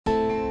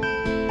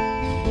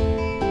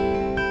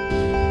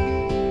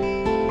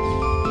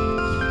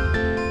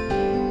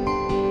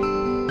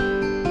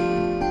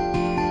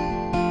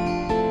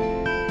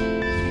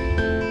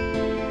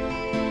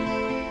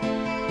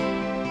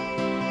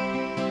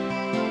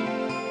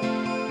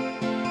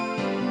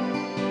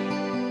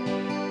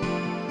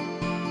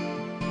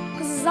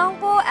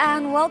DZONGKHA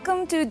and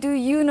welcome to Do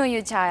You Know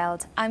Your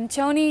Child? I'm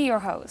Choni, your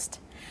host.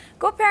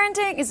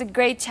 Co-parenting is a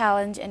great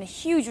challenge and a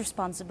huge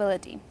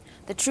responsibility.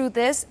 The truth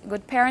is,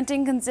 good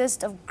parenting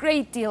consists of a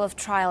great deal of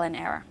trial and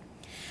error.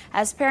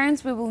 As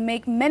parents, we will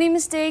make many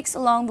mistakes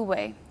along the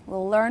way.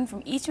 We'll learn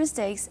from each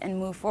mistake and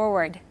move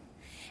forward.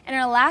 In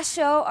our last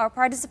show, our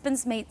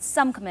participants made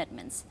some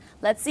commitments.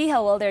 Let's see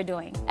how well they're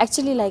doing.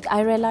 Actually, I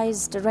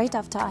realized right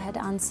after I had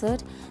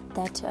answered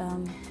that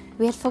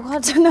we had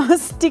forgotten our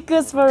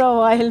stickers for a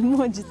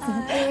while.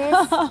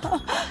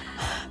 Yes.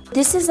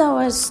 This is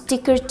our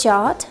sticker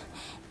chart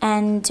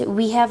and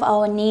we have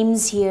our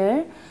names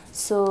here.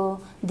 So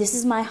this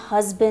is my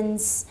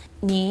husband's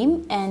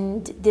name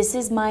and this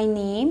is my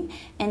name,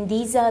 and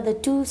these are the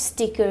two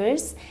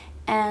stickers.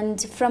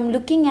 And from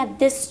looking at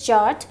this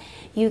chart,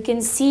 you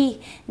can see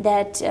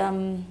that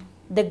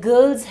the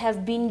girls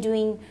have been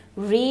doing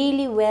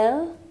really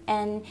well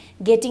and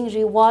getting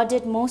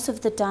rewarded most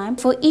of the time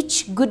for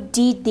each good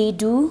deed they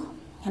do,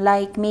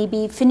 like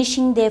maybe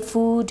finishing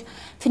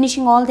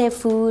all their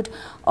food,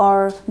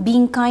 or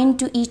being kind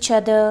to each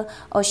other,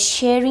 or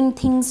sharing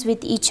things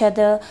with each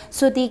other.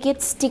 So they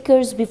get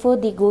stickers before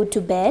they go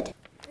to bed.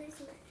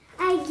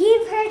 I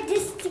gave her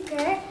this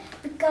sticker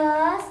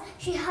because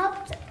she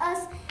helped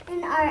us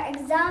in our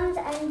exams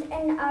and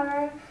in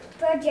our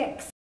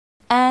projects.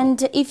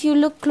 And if you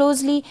look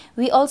closely,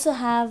 we also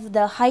have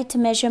the height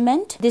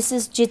measurement. This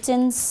is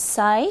Jitin's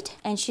side,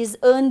 and she's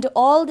earned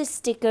all the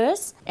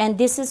stickers. And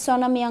this is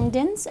Sonam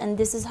Youngdin's, and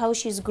this is how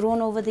she's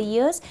grown over the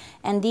years.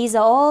 And these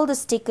are all the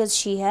stickers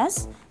she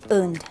has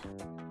earned.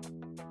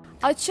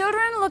 Our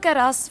children look at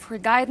us for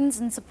guidance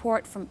and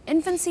support from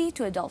infancy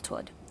to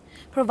adulthood.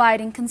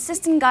 Providing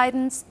consistent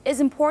guidance is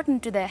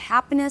important to their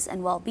happiness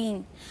and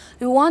well-being.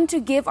 We want to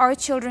give our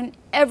children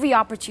every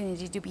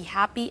opportunity to be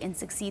happy and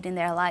succeed in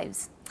their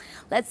lives.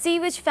 Let's see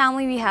which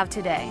family we have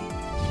today.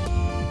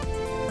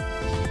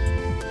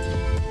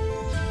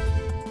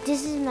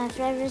 This is my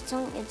favorite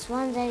song. It's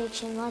One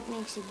Direction, What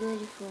Makes You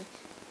Beautiful.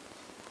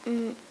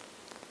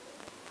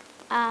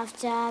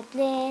 After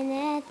playing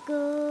it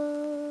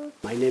good.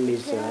 My name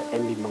is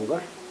Andy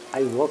Mangar.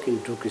 I work in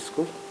Dorji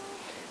school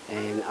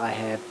and I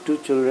have two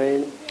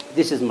children.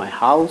 This is my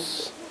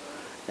house,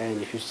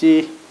 and if you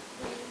see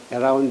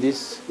around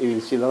this, you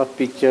will see a lot of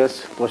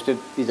pictures posted.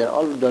 These are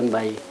all done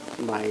by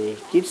my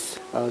kids.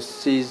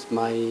 She's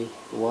my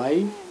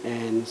wife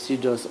and she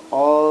does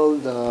all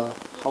the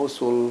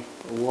household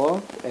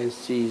work, and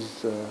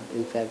she's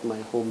in fact my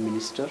home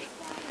minister.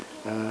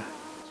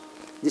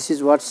 This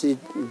is what she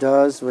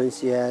does when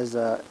she has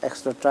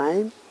extra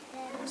time.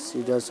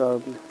 She does all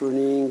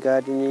pruning,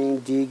 gardening,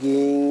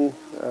 digging,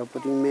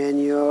 putting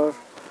manure,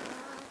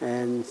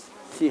 and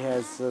she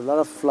has a lot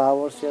of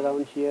flowers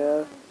around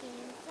here.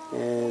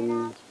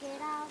 And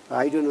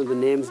I don't know the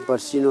names,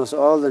 but she knows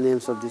all the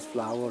names of these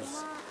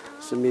flowers.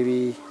 So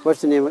maybe,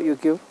 what's the name of your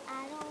cube?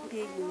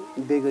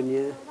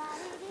 Begonia.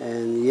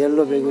 And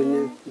yellow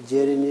begonia,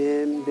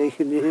 geranium,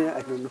 begonia,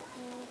 I don't know.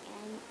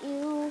 And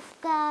you've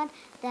got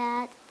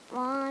that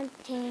one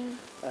thing.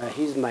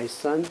 He's my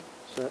son.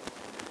 So,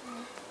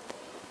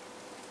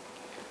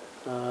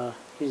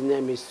 his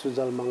name is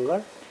Sujal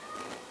Mangar.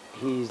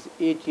 He's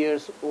 8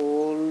 years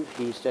old.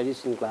 He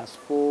studies in class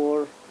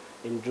 4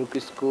 in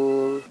Dorji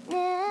school.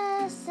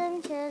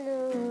 Listen to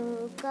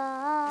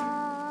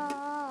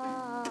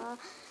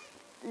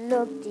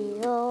look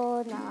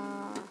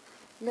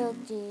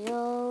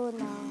Diona,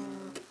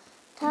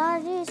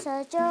 Tari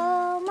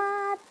sajo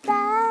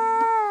mata,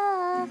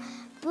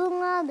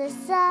 bunga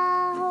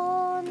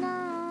besahona.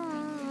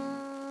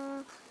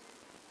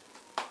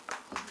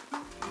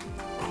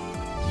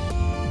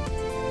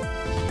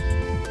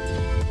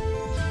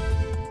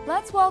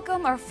 Let's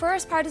welcome our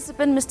first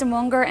participant, Mr.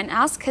 Munger, and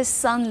ask his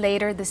son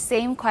later the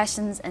same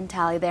questions and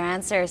tally their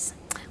answers.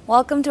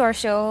 Welcome to our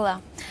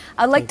show.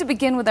 I'd like to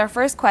begin with our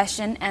first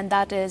question, and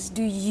that is,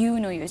 do you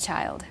know your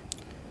child?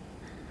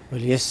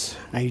 Well, yes,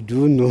 I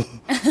do know.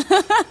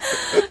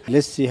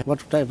 Let's see what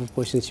type of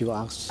questions you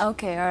ask.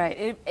 Okay, all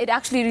right. It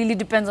actually really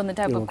depends on the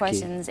type of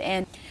questions,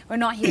 and we're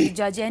not here to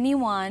judge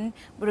anyone,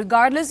 but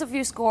regardless of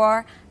your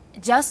score,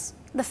 just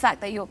the fact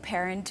that you're a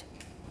parent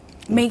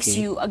makes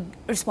you a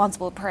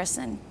responsible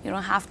person. You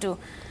don't have to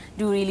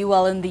do really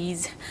well in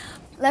these.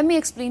 Let me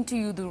explain to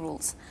you the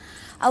rules.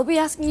 I'll be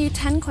asking you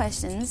 10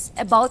 questions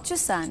about your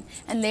son,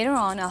 and later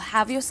on I'll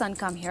have your son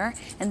come here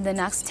and then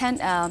ask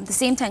the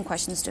same 10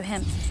 questions to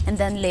him, and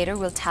then later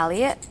we'll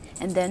tally it,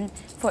 and then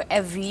for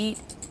every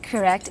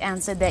correct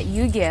answer that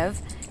you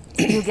give,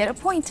 you get a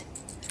point.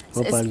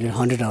 Hope I'll get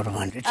 100 out of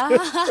 100.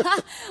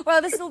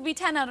 Well, this will be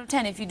 10 out of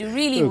 10 if you do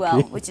really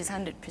well, which is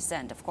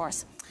 100%, of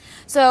course.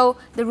 So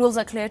the rules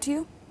are clear to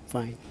you?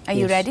 Fine. Are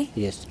you ready?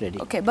 Yes, ready.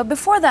 Okay, but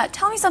before that,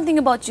 tell me something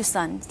about your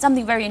son,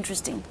 something very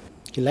interesting.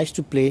 He likes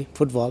to play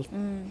football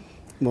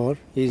more.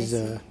 He's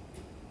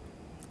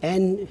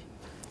and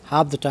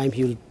half the time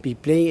he will be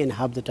playing and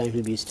half the time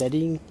he'll be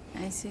studying.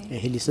 I see.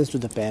 He listens to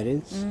the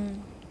parents.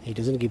 He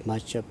doesn't give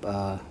much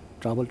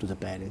trouble to the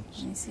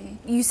parents. I see.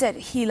 You said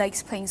he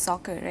likes playing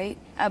soccer, right?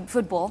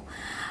 Football.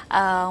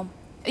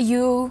 Are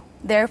you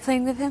there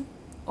playing with him,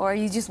 or are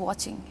you just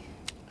watching?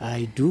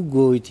 I do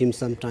go with him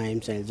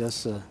sometimes. I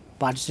just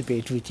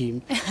participate with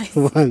him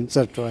once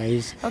or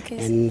twice. Okay.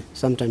 And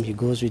sometimes he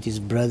goes with his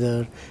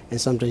brother, and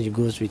sometimes he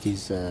goes with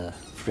his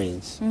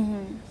friends.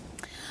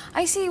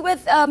 I see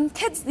with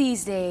kids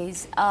these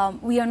days,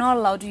 we are not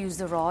allowed to use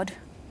the rod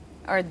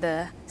or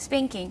the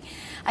spanking.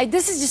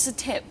 This is just a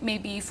tip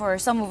maybe for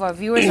some of our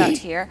viewers out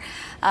here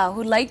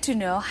who'd like to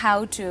know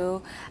how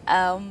to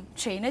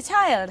train a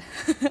child.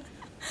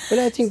 But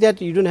I think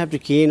that you don't have to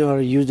cane or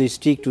use the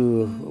stick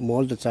to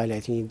mold the child. I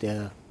think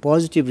the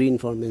positive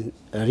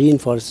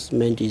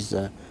reinforcement is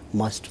a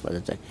must for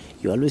the child.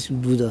 You always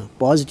do the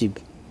positive,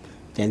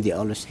 then they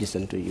always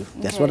listen to you.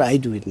 That's what I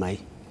do with my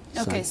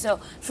son. Okay,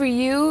 so for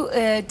you,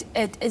 it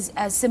is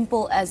as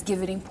simple as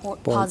giving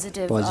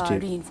positive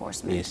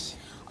reinforcement. Yes.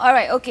 All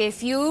right, okay,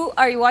 if you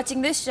are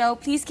watching this show,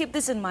 please keep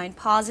this in mind,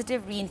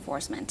 positive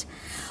reinforcement.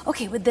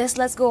 Okay, with this,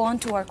 let's go on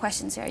to our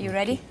questions here. Are you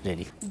ready?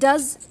 Ready.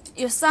 Does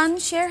your son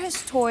share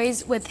his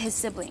toys with his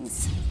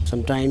siblings?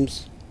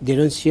 Sometimes they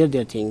don't share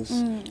their things.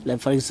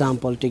 Like for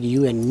example, take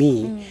you and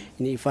me,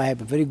 and if I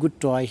have a very good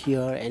toy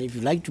here, and if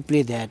you like to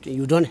play that,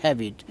 you don't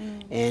have it,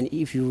 and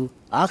if you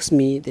ask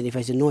me, then if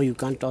I say no, you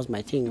can't toss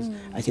my things,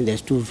 I think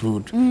that's too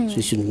rude. So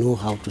you should know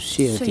how to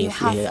share So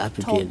things. you have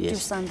told yes. your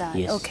son that.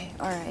 Yes. Okay,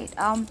 all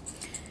right.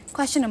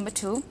 Question number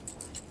 2.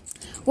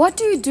 What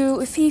do you do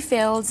if he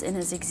fails in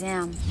his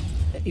exam?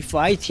 If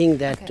I think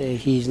that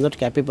he is not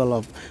capable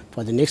of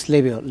for the next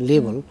level,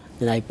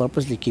 then I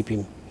purposely keep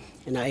him,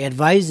 and I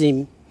advise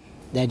him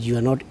that you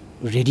are not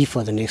ready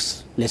for the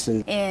next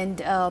lesson.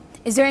 And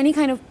is there any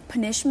kind of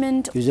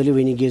punishment? Usually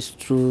when he gets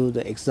through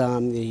the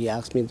exam, he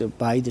asks me to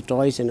buy the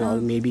toys and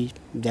all, maybe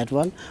that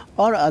one.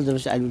 Or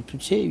others, I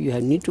would say, you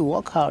need to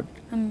work hard.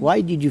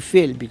 Why did you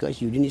fail? Because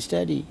you didn't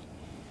study.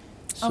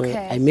 So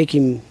I make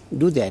him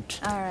do that.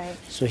 All right.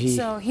 So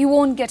he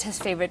won't get his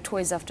favorite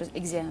toys after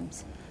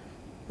exams?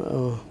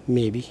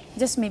 Maybe.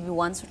 Just maybe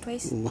once or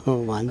twice?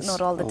 Once.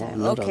 Not all the time.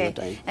 Not okay. all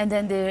the time. And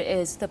then there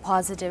is the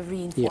positive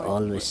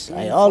reinforcement.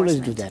 Yeah, I always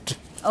do that.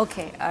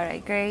 Okay, all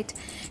right, great.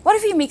 What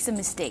if he makes a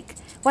mistake?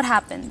 What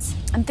happens?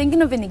 I'm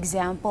thinking of an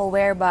example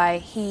whereby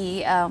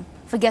he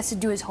forgets to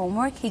do his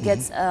homework. He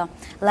gets a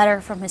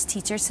letter from his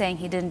teacher saying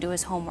he didn't do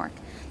his homework.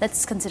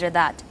 Let's consider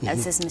that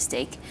as his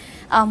mistake.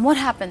 What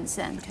happens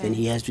then? Then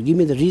he has to give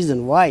me the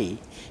reason why.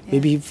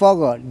 Maybe he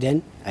forgot.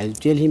 Then I'll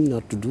tell him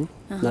not to do,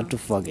 not to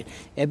forget.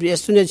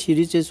 As soon as he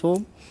reaches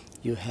home,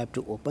 you have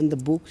to open the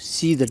book,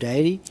 see the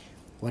diary,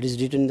 what is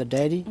written in the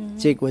diary,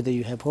 check whether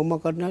you have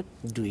homework or not,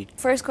 do it.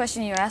 First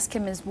question you ask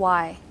him is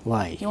why?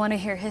 Why? You want to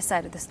hear his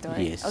side of the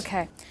story? Yes.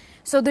 Okay.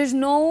 So there's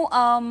no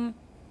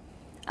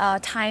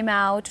time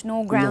out,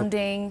 no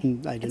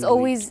grounding. I don't it's know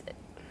always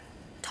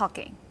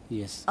talking.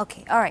 Yes.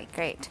 Okay, all right,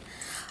 great.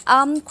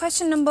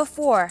 Question number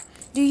 4.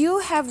 Do you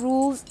have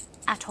rules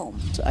at home?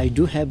 So I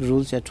do have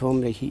rules at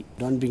home, like he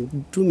don't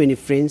bring too many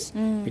friends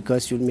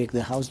because you'll make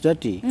the house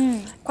dirty.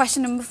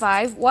 Question number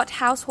 5. What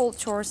household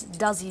chores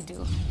does he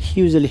do?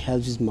 He usually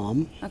helps his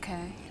mom.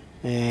 Okay.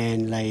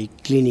 And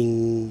like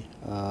cleaning,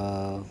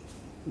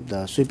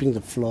 sweeping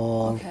the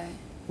floor, Okay.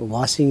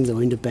 washing the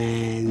window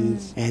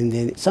pans, and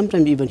then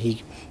sometimes even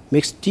he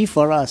makes tea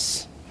for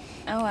us.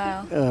 Oh,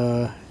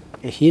 wow.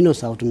 He knows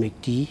how to make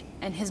tea.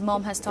 And his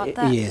mom has taught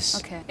that? Yes.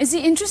 Okay. Is he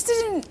interested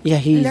in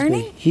He's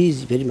learning?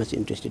 He's very much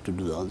interested to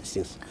do all these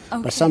things.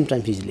 Okay. But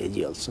sometimes he's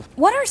lazy also.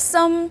 What are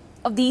some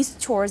of these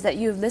chores that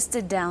you've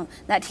listed down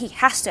that he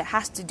has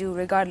to do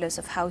regardless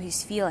of how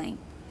he's feeling?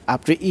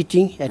 After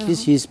eating, at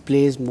least he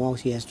plays more.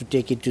 He has to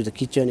take it to the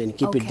kitchen and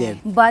keep it there.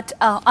 But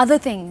other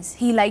things,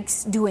 he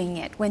likes doing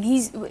it.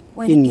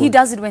 He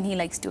does it when he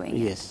likes doing it.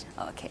 Yes.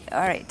 Okay,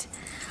 all right.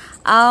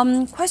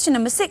 Question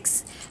number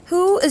 6.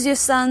 Who is your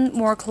son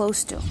more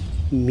close to?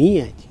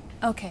 Me, I think.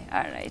 Okay,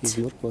 all right. He's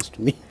more close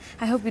to me.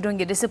 I hope you don't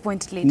get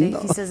disappointed later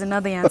if he says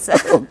another answer.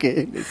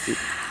 Okay, let's see.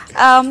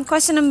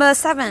 Question number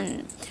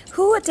 7.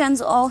 Who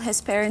attends all his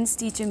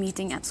parents-teacher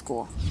meeting at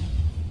school?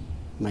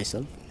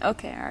 Myself.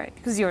 Okay, all right,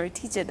 because you're a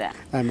teacher there.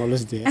 I'm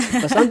always there.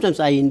 But sometimes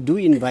I do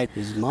invite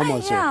his mom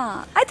also.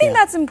 Yeah, I think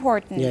that's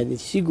important. Yeah,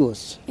 she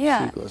goes.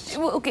 Yeah. She goes.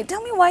 Well, okay,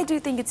 tell me, why do you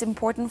think it's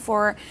important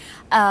for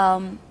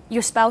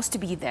your spouse to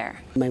be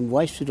there? My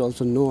wife should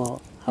also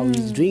know how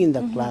he's doing in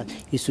the class.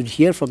 He should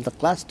hear from the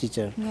class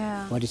teacher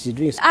what is he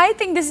doing. I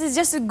think this is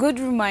just a good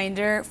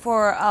reminder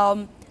for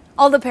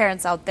all the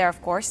parents out there,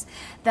 of course,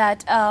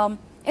 that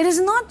it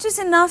is not just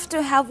enough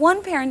to have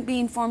one parent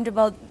be informed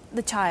about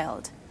the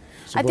child.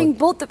 I think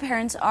both the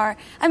parents are,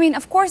 I mean,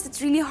 of course,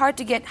 it's really hard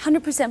to get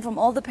 100% from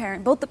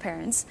both the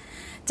parents,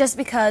 just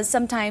because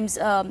sometimes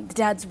the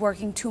dad's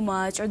working too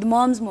much or the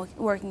mom's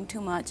working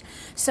too much.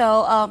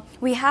 So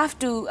we have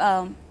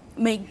to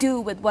make do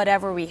with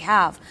whatever we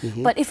have.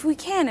 But if we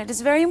can, it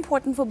is very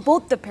important for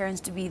both the parents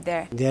to be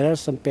there. There are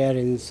some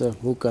parents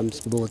who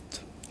comes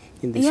both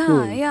in the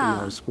school, in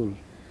our school.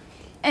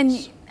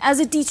 And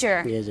as a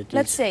teacher, Yes,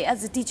 let's say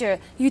as a teacher,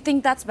 you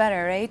think that's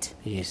better, right?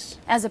 Yes.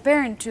 As a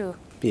parent too.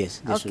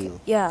 Yes, yes or Okay.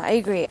 no. Yeah, I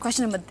agree.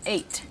 Question number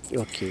 8.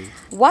 Okay.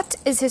 What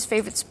is his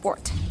favorite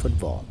sport?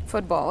 Football.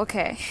 Football,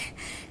 okay.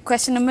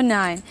 Question number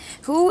 9.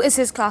 Who is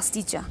his class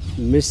teacher?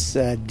 Miss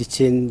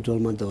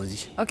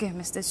Dorji. Okay,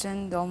 Mr.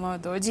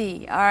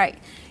 Dorji. All right.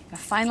 Your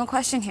final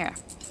question here.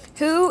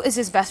 Who is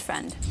his best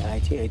friend? I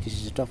think this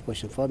is a tough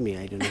question for me.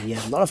 I don't know. He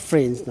has a lot of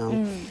friends now.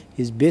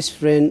 His best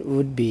friend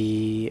would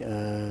be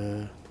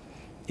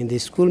in the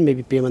school,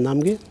 maybe Pema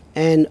Namge.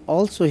 And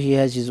also he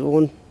has his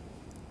own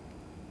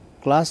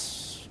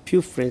class,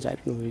 few friends. I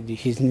don't know really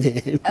his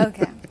name.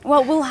 Okay.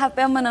 Well, we'll have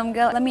Pema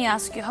Namge. Let me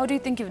ask you, how do you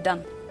think you've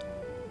done?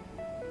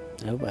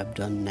 I hope I've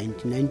done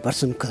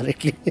 99%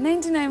 correctly.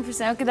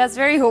 99%. Okay, that's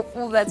very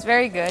hopeful. That's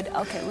very good.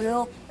 Okay,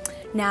 we'll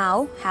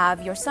now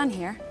have your son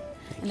here.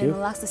 And then you.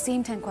 we'll ask the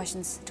same 10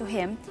 questions to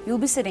him. You'll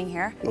be sitting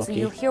here, so Okay.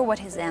 you'll hear what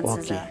his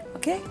answers Okay. are.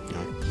 Okay?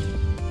 Yeah.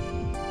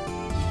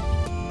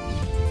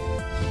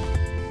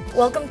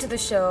 Welcome to the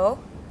show.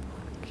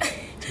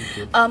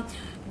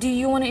 Do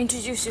you want to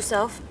introduce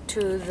yourself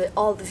to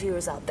all the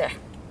viewers out there?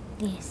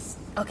 Yes.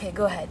 Okay,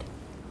 go ahead.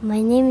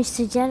 My name is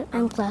Sujal.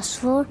 I'm class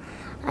 4.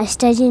 I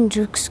study in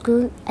Rook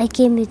School. I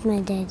came with my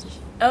daddy.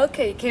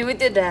 Okay, came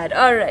with your dad.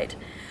 All right.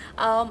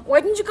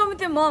 Why didn't you come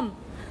with your mom?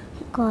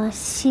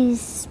 Because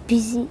she's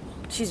busy.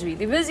 She's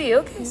really busy.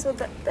 Okay, so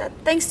that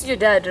thanks to your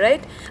dad,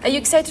 right? Are you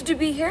excited to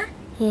be here?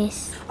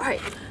 Yes. All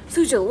right,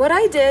 Sujal, what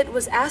I did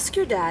was ask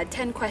your dad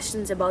 10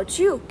 questions about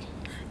you.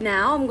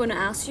 Now I'm going to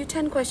ask you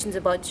 10 questions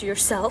about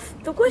yourself,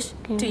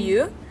 to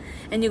you,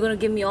 and you're going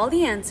to give me all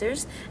the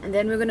answers, and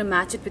then we're going to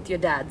match it with your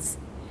dad's.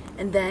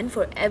 And then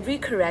for every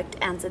correct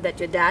answer that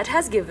your dad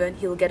has given,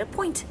 he'll get a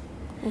point.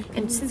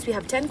 And since we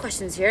have 10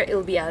 questions here,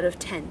 it'll be out of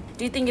 10.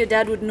 Do you think your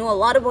dad would know a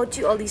lot about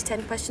you, all these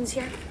 10 questions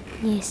here?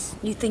 Yes.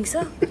 You think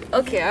so?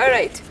 Okay, all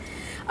right.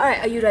 All right,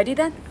 are you ready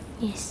then?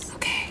 Yes.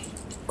 Okay.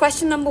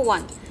 Question number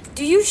 1.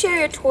 Do you share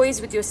your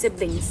toys with your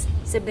siblings?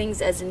 Siblings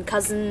as in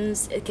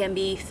cousins, it can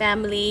be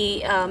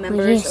family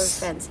members Yes. or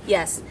friends.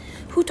 Yes.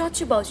 Who taught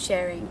you about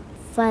sharing?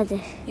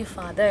 Father. Your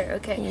father,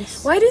 okay.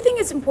 Yes. Why do you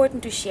think it's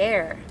important to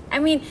share? I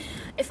mean,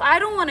 if I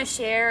don't want to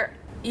share,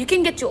 you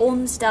can get your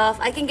own stuff,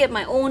 I can get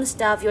my own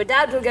stuff, your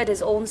dad will get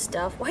his own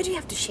stuff. Why do you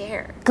have to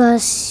share?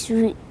 Because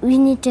we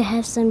need to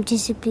have some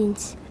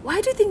disciplines. Why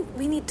do you think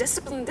we need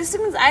discipline?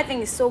 Discipline, I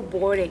think, is so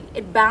boring.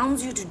 It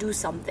bounds you to do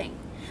something.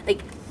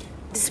 Like,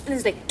 discipline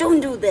is like,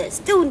 don't do this,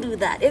 don't do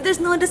that. If there's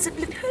no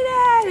discipline,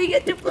 hurrah, we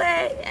get to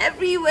play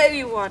everywhere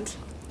we want.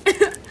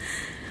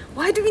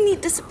 Why do we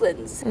need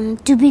disciplines?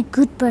 To be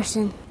good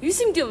person. You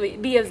seem to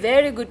be a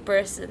very good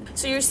person.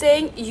 So you're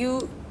saying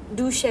you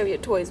do share your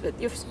toys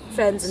with your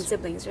friends and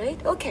siblings, right?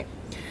 Okay.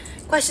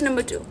 Question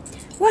number 2.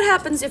 What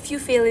happens if you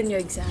fail in your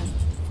exam?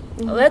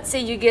 Let's say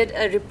you get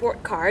a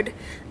report card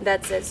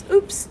that says,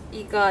 oops,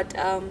 you got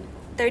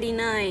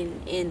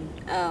 39 in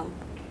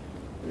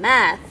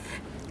math.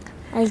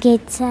 I'll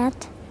get sad.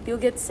 You'll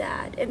get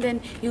sad. And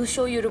then you'll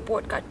show your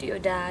report card to your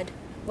dad.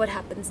 What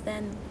happens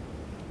then?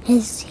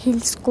 He'll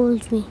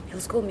scold me. He'll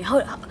scold me.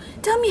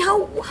 Tell me,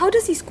 how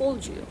does he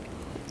scold you?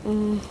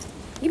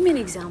 Give me an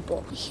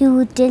example. He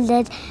would tell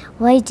that,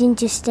 why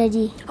didn't you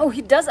study? Oh,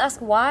 he does ask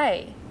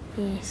why.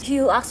 Yes.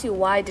 He'll ask you,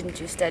 why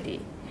didn't you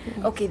study?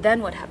 Okay,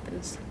 then what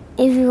happens?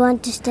 If you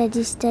want to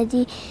study,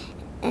 study.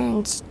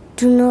 And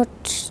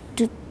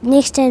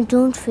next time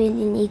don't fail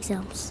in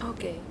exams.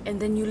 Okay, and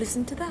then you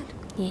listen to that.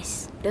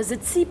 Yes. Does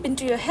it seep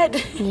into your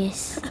head?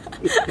 Yes.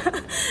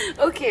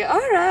 Okay,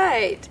 all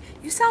right.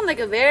 You sound like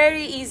a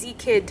very easy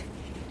kid.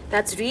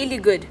 That's really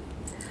good.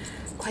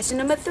 Question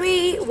number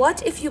 3.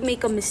 What if you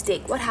make a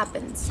mistake? What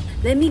happens?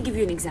 Let me give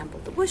you an example.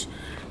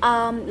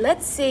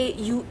 Let's say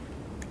you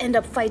end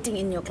up fighting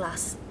in your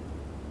class.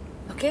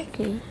 Okay?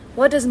 Okay.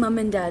 What does mom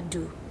and dad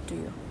do to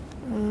you?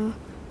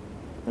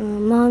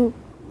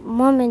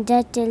 Mom and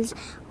dad tells,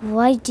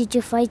 why did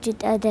you fight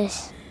with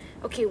others?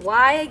 Okay,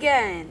 why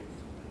again?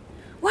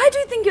 Why do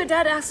you think your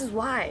dad asks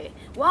why?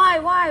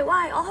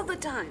 Why? All the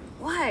time.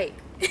 Why?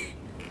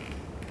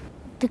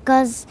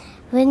 Because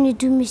when you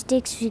do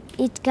mistakes,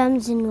 it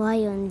comes in why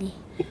only.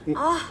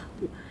 Ah,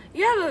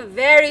 you have a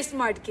very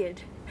smart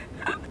kid.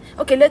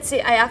 Okay, let's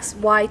say I ask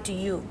why to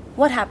you.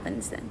 What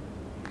happens then?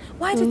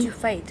 Why did you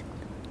fight?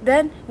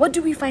 Then, what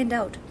do we find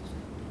out?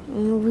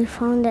 We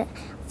find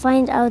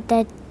out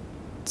that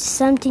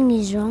something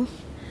is wrong.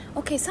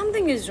 Okay,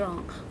 something is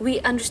wrong. We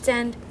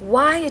understand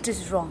why it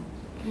is wrong.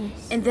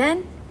 Yes. And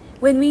then,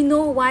 when we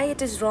know why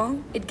it is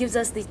wrong, it gives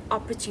us the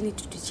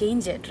opportunity to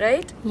change it,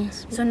 right?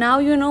 Yes. So now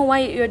you know why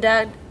your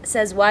dad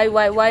says why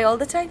all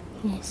the time?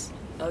 Yes.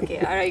 Okay,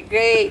 all right,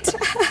 great.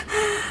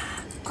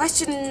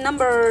 Question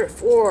number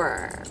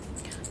 4.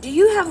 Do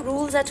you have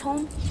rules at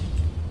home?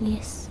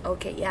 Yes.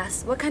 Okay,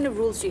 yes. What kind of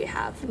rules do you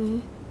have?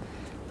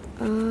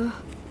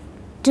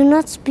 Do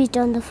not spit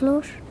on the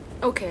floor.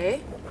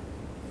 Okay,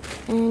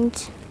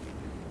 And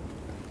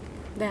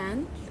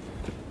then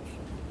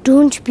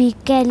don't be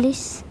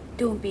careless.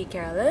 don't be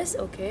careless.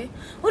 Okay.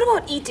 What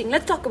about eating?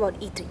 Let's talk about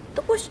eating.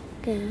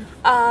 Okay.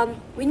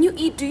 When you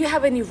eat, do you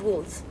have any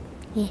rules?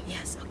 Yes.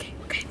 Yes. Okay.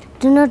 Great.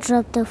 Do not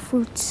drop the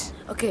fruits.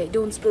 Okay,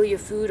 don't spill your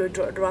food or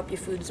drop your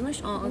food so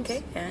much. Oh,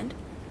 okay, and?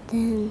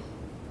 Then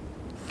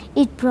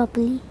eat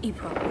properly. Eat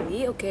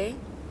properly, okay.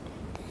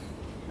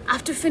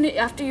 After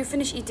you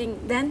finish eating,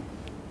 then?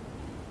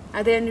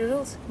 Are there any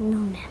rules? No,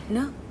 ma'am.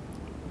 No?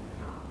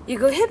 You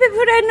go hip hip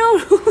hooray,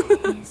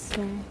 no? Yes,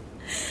 sir.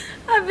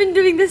 I've been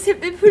doing this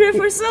hip hip hooray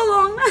for so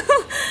long.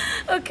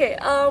 Okay,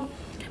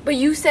 but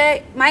you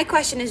say, my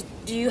question is,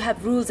 do you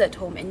have rules at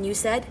home? And you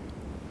said?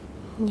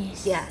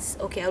 Yes. Yes.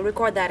 Okay, I'll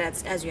record that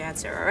as your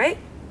answer, alright?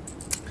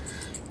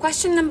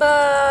 Question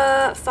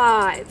number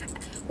 5.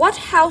 What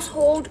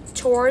household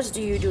chores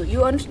do you do?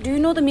 Do you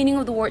know the meaning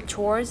of the word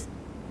chores?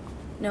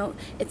 No,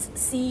 it's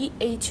C-H-O-R-E,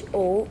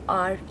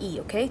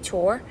 okay?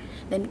 Chore.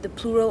 Then the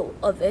plural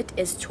of it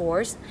is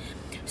chores.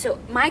 So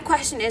my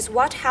question is,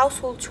 what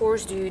household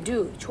chores do you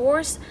do?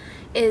 Chores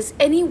is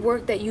any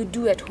work that you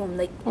do at home,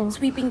 like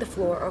sweeping the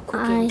floor or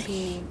cooking,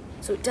 cleaning.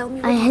 So tell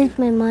me what I help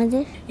my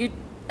mother. You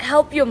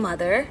help your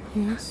mother.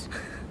 Yes.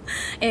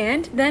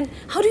 And then,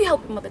 how do you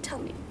help your mother? Tell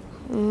me.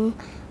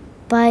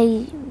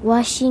 By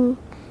washing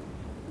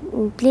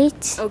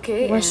plates,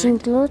 Okay, washing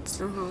and? clothes,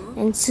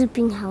 and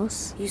sweeping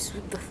house. You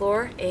sweep the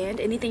floor, and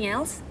anything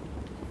else?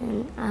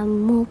 And I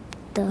mop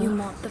the... You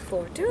mop the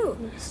floor too?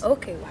 Yes.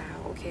 Okay,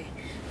 wow, okay.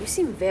 You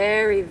seem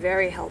very,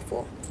 very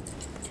helpful.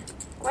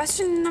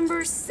 Question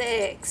number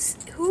 6.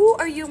 Who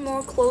are you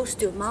more close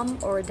to, mom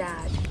or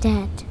dad?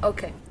 Dad.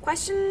 Okay.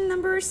 Question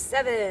number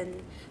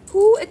 7.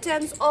 Who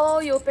attends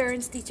all your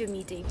parents-teacher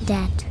meetings?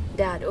 Dad.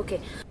 Dad, okay.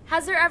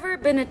 Has there ever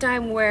been a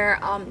time where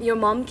your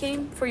mom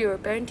came for your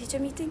parent-teacher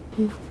meeting?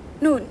 No.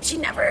 No, she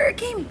never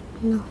came.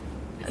 No.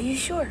 Are you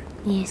sure?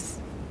 Yes.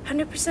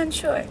 100%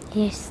 sure?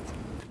 Yes.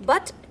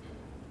 But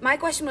my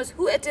question was,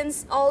 who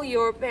attends all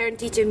your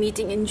parent-teacher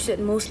meeting? And you said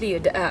mostly your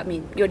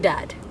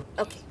dad.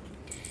 Okay.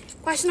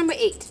 Question number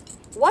 8.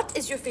 What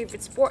is your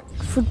favorite sport?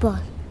 Football.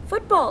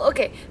 Football.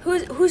 Okay.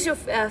 Who's your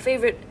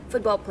favorite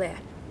football player?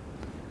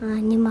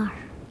 Neymar.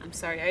 I'm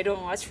sorry, I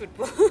don't watch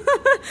football.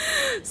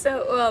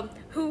 So,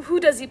 who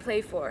does he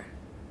play for?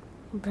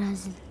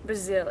 Brazil.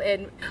 Brazil.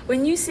 And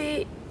when you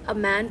say a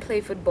man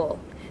play football,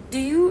 do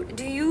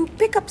you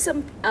pick up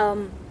some?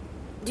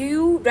 Do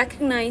you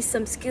recognize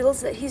some skills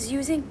that he's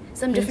using?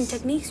 Some different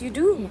techniques? You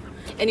do? Yeah.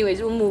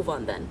 Anyways, we'll move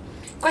on then.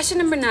 Question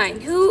number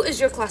 9. Who is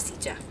your class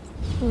teacher?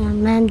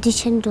 Ma'am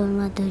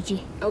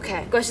Dorji.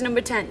 Okay. Question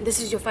number 10. This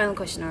is your final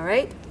question,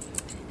 alright?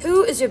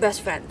 Who is your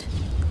best friend?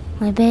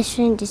 My best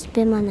friend is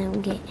Pema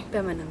Namge.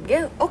 Pema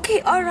Namge.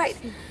 Okay, alright.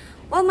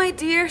 Well, my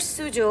dear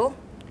Sujo,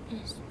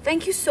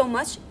 thank you so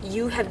much.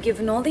 You have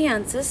given all the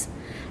answers.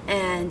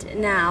 And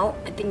now,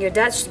 I think your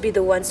dad should be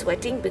the one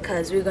sweating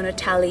because we're going to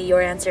tally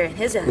your answer and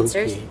his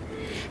answers. Okay.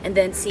 And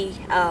then see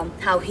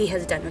how he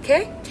has done,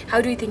 okay?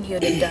 How do you think he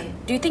would have done?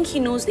 Do you think he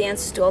knows the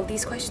answers to all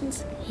these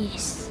questions?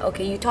 Yes.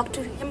 Okay, you talk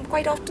to him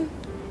quite often?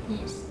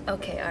 Yes.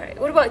 Okay, alright.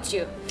 What about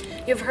you?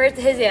 You've heard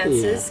his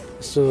answers.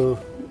 Yeah. So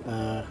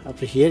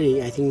after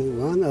hearing, I think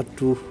 1 or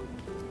 2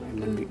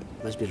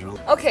 must be wrong.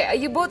 Okay, are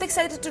you both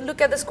excited to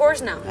look at the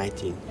scores now? I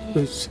think.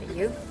 Are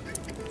you?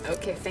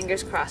 Okay,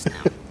 fingers crossed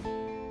now.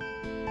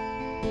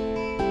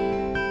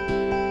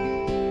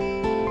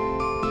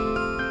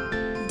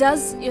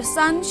 Does your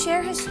son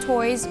share his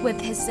toys with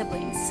his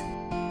siblings?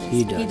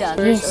 He does. He does.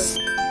 Yes.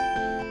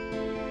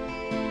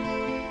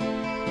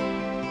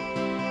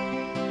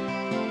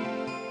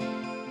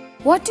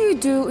 What do you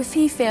do if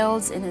he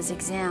fails in his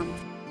exam?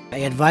 I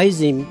advise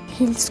him.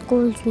 He'll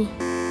scold me.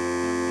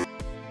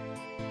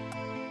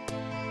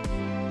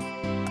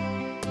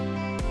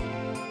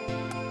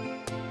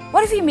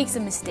 What if he makes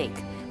a mistake?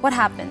 What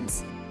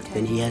happens?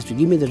 Then he has to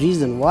give me the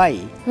reason why.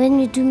 When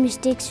we do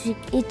mistakes,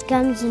 it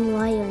comes in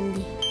Y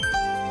only.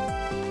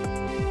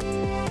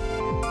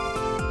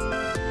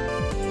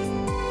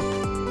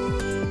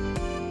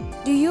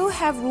 Do you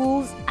have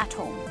rules at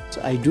home?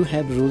 So I do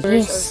have rules.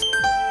 Yes.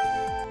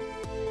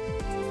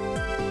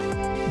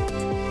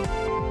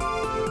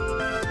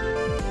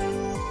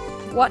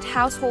 What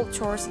household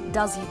chores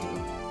does he do?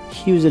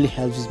 He usually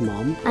helps his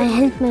mom. I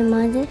help my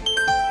mother.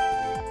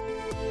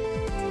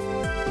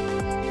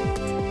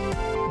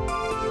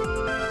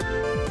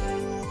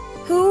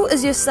 Who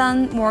is your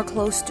son more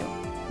close to?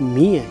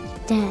 Me,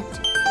 Dad.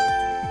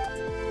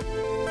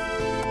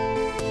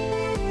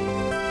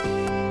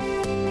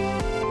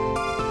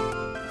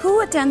 Who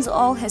attends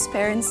all his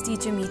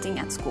parents-teacher meeting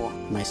at school?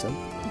 myself.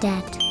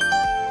 Dad.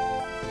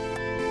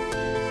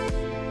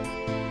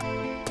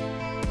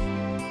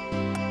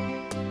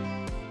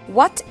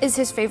 What is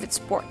his favorite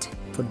sport?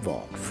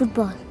 Football.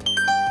 Football.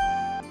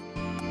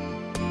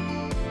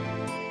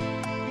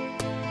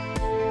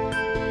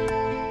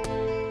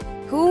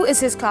 Who is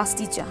his class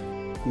teacher?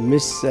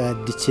 Miss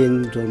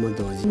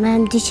Dorji.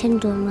 Ma'am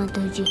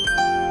Dorji.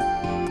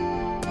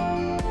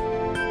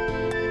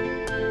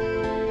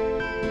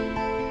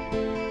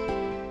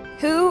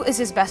 Who is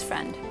his best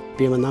friend?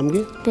 Pema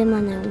Namge.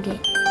 Pema Namge.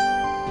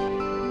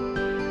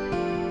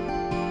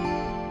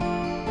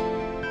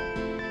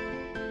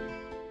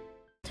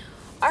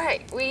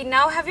 Alright, we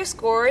now have your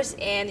scores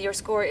and your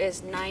score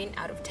is 9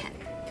 out of 10.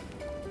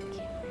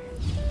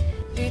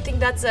 Do you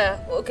think that's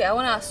okay, I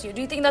want to ask you, do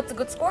you think that's a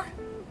good score?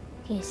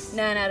 Yes.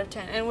 9 out of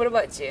 10. And what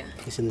about you?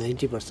 It's a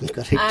 90%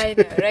 correct. I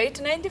know, right?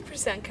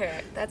 90%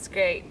 correct. That's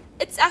great.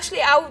 It's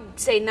actually, I would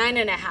say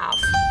 9.5,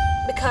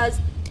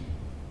 because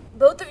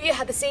both of you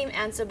had the same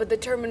answer, but the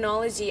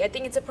terminology, I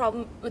think it's a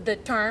problem with the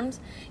terms.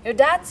 Your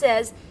dad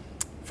says,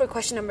 for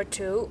question number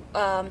 2,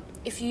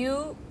 if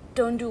you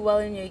don't do well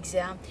in your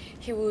exam,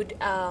 he would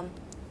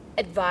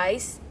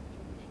advise,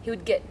 he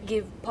would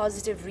give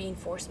positive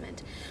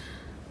reinforcement.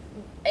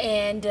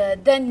 And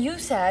then you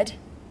said,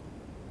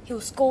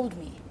 he'll scold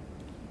me.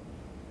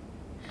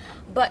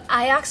 But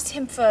I asked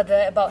him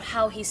further about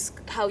how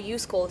you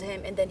scold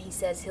him, and then he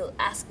says he'll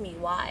ask me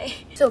why.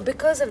 So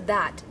because of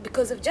that,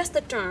 because of just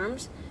the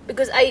terms,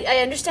 because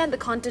I understand the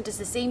content is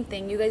the same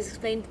thing, you guys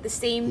explained the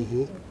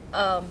same,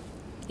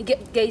 you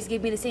guys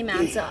gave me the same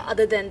answer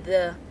other than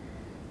the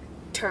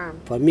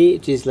term. For me,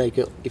 it is like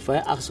if I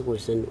ask a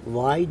question,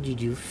 why did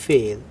you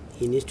fail?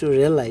 He needs to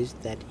realize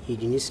that he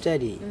didn't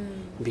study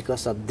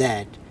because of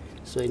that.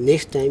 So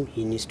next time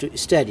he needs to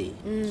study.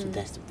 So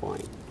that's the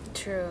point.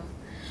 True.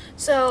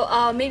 So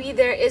maybe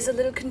there is a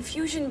little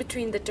confusion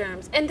between the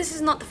terms. And this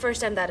is not the first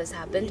time that has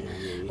happened.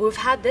 Yeah. We've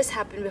had this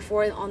happen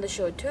before on the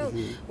show too,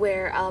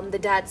 where the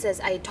dad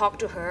says, I talked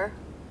to her.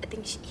 I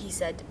think he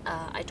said,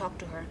 I talked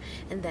to her.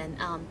 And then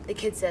the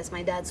kid says,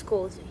 my dad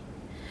scolds me.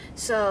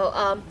 So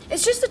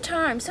it's just a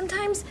term.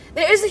 Sometimes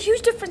there is a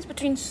huge difference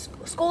between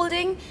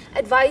scolding,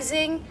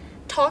 advising,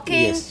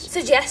 talking,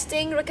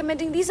 suggesting,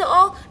 recommending. These are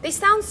all, they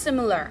sound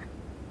similar.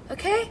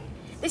 Okay?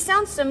 They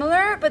sound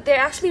similar, but they're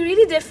actually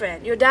really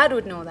different. Your dad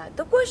would know that.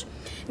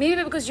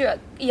 Maybe because you're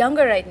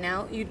younger right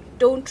now, you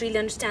don't really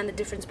understand the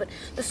difference. But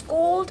the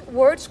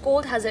word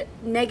scold has a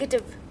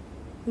negative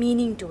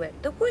meaning to it.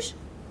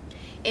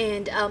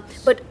 And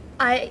but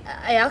I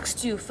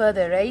asked you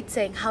further, right?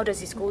 Saying, how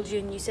does he scold you?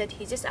 And you said,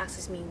 he just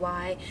asks me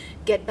why,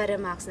 get better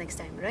marks next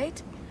time,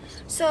 right?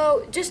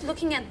 So just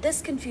looking at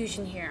this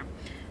confusion here,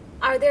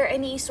 are there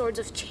any sorts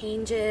of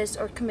changes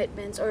or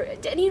commitments or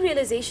any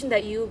realization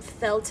that you've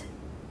felt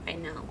right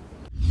now?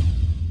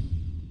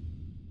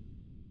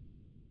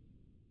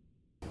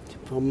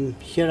 From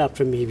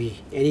hereafter,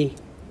 maybe any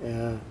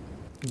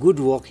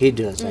good work he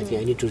does, I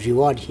think I need to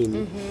reward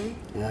him,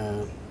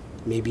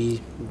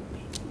 maybe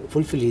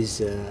fulfill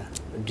his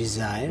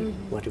desire,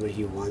 whatever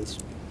he wants.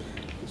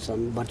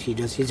 But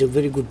he's a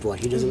very good boy.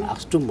 He doesn't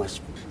ask too much.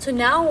 So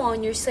now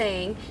on, you're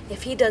saying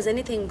if he does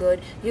anything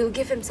good, you'll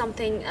give him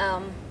something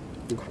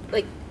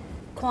like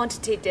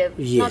quantitative,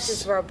 not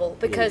just verbal,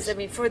 because I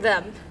mean, for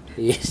them,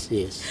 yes,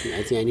 I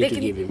think I need to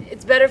give him.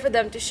 It's better for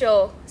them to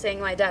show,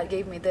 saying my dad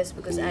gave me this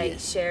because I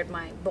shared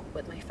my book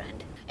with my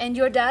friend. And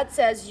your dad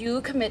says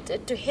you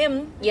committed to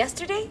him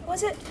yesterday,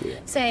 was it? Yeah.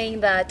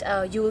 Saying that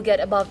you will get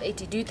above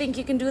 80. Do you think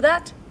you can do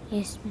that?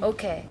 Yes, ma'am.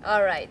 Okay,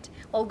 all right.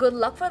 Well, good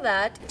luck for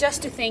that.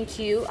 Just to thank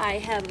you, I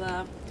have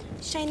a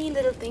shiny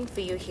little thing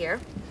for you here.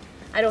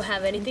 I don't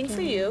have anything for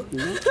you.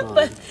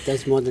 But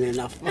that's more than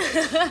enough.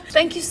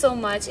 Thank you so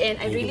much, and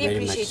I really very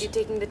appreciate much. you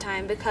taking the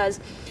time, because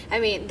I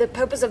mean the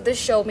purpose of this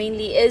show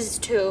mainly is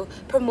to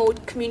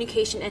promote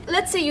communication. And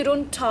let's say you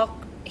don't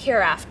talk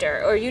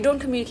hereafter or you don't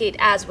communicate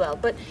as well,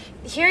 but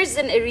here's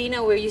an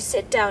arena where you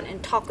sit down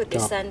and talk with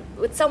your son,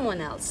 with someone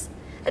else.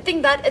 I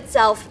think that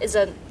itself is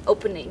an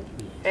opening,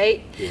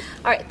 right? Yes.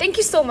 All right, thank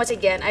you so much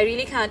again. I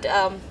really can't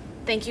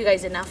thank you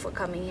guys enough for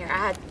coming here. I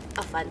had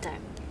a fun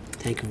time.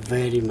 Thank you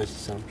very much.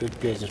 It's a great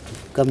pleasure to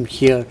come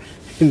here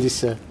in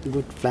this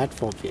good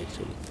platform here,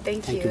 actually.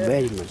 Thank you. Thank you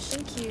very much.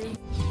 Thank you.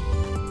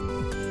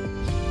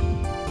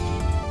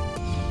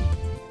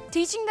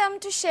 Teaching them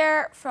to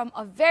share from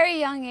a very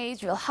young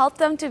age will help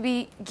them to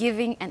be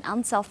giving and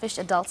unselfish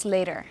adults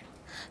later.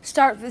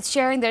 Start with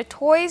sharing their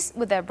toys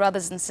with their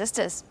brothers and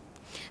sisters.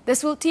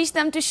 This will teach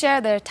them to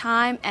share their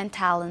time and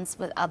talents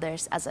with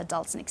others as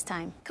adults next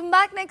time. Come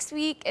back next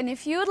week, and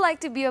if you would like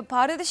to be a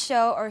part of the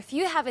show, or if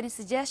you have any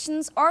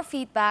suggestions or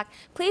feedback,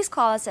 please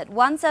call us at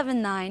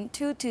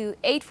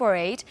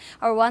 179-22-848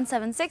 or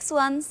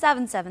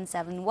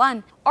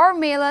 1761-7771, or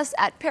mail us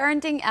at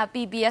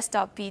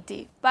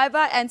parenting@pbs.pt.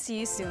 Bye-bye and see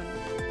you soon.